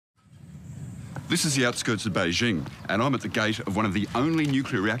This is the outskirts of Beijing, and I'm at the gate of one of the only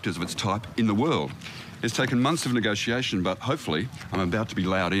nuclear reactors of its type in the world. It's taken months of negotiation, but hopefully I'm about to be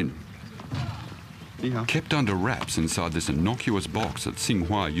allowed in. Kept under wraps inside this innocuous box at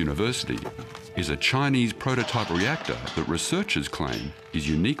Tsinghua University is a Chinese prototype reactor that researchers claim is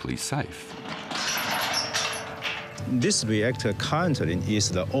uniquely safe. This reactor currently is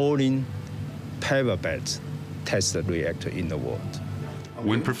the only Pebble bed test reactor in the world.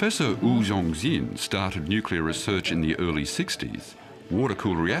 When Professor Wu Zhongxin started nuclear research in the early 60s,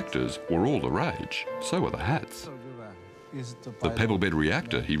 water-cooled reactors were all the rage. So were the hats. The pebble bed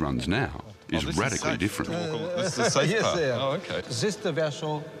reactor he runs now is radically different. This is the safe part. Yes, Oh, okay. This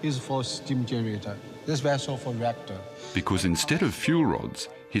vessel is for steam generator. This vessel for reactor. Because instead of fuel rods,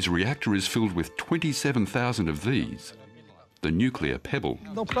 his reactor is filled with 27,000 of these, the nuclear pebble.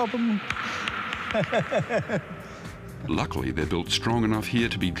 No problem. Luckily, they're built strong enough here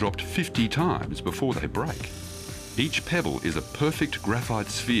to be dropped 50 times before they break. Each pebble is a perfect graphite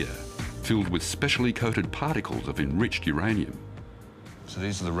sphere filled with specially coated particles of enriched uranium. So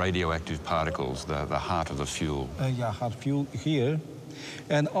these are the radioactive particles, the heart of the fuel. Yeah, hard fuel here.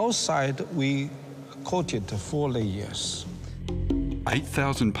 And outside, we coated 4 layers.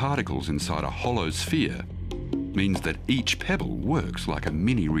 8,000 particles inside a hollow sphere means that each pebble works like a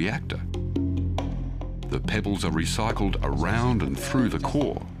mini reactor. The pebbles are recycled around and through the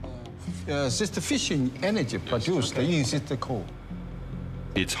core. This is the fission energy produced in the core.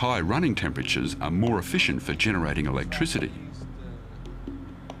 Its high running temperatures are more efficient for generating electricity.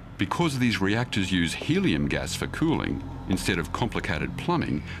 Because these reactors use helium gas for cooling instead of complicated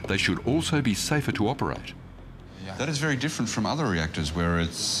plumbing, they should also be safer to operate. That is very different from other reactors where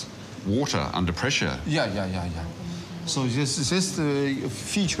it's water under pressure. Yeah. So this is the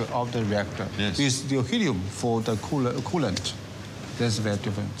feature of the reactor. Yes. Is the helium for the coolant. That's very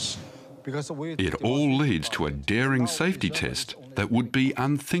different. It all leads to a daring safety test that would be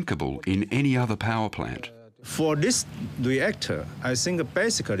unthinkable in any other power plant. For this reactor, I think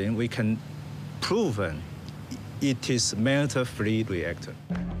basically we can prove it is melter-free reactor.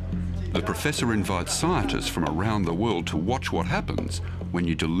 The professor invites scientists from around the world to watch what happens when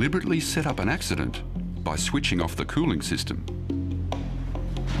you deliberately set up an accident by switching off the cooling system.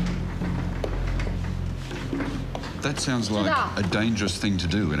 That sounds like a dangerous thing to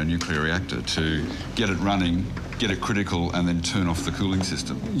do in a nuclear reactor, to get it running, get it critical, and then turn off the cooling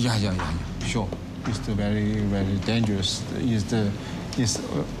system. Yeah. Sure. It's the very, very dangerous.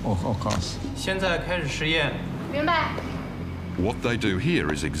 Of course. 现在开始实验。明白。 What they do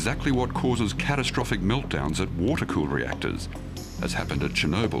here is exactly what causes catastrophic meltdowns at water-cooled reactors, as happened at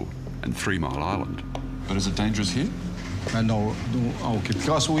Chernobyl and 3 Mile Island. But is it dangerous here? No, okay.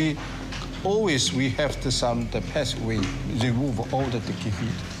 Because we have the pass, we remove all the decay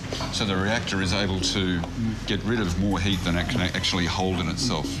heat. So the reactor is able to get rid of more heat than it can actually hold in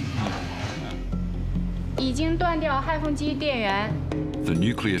itself. 已经断掉氦风机电源。 The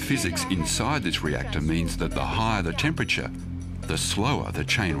nuclear physics inside this reactor means that the higher the temperature, the slower the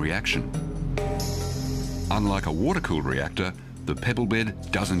chain reaction. Unlike a water-cooled reactor, the pebble bed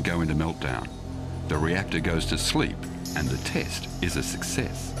doesn't go into meltdown. The reactor goes to sleep, and the test is a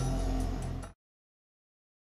success.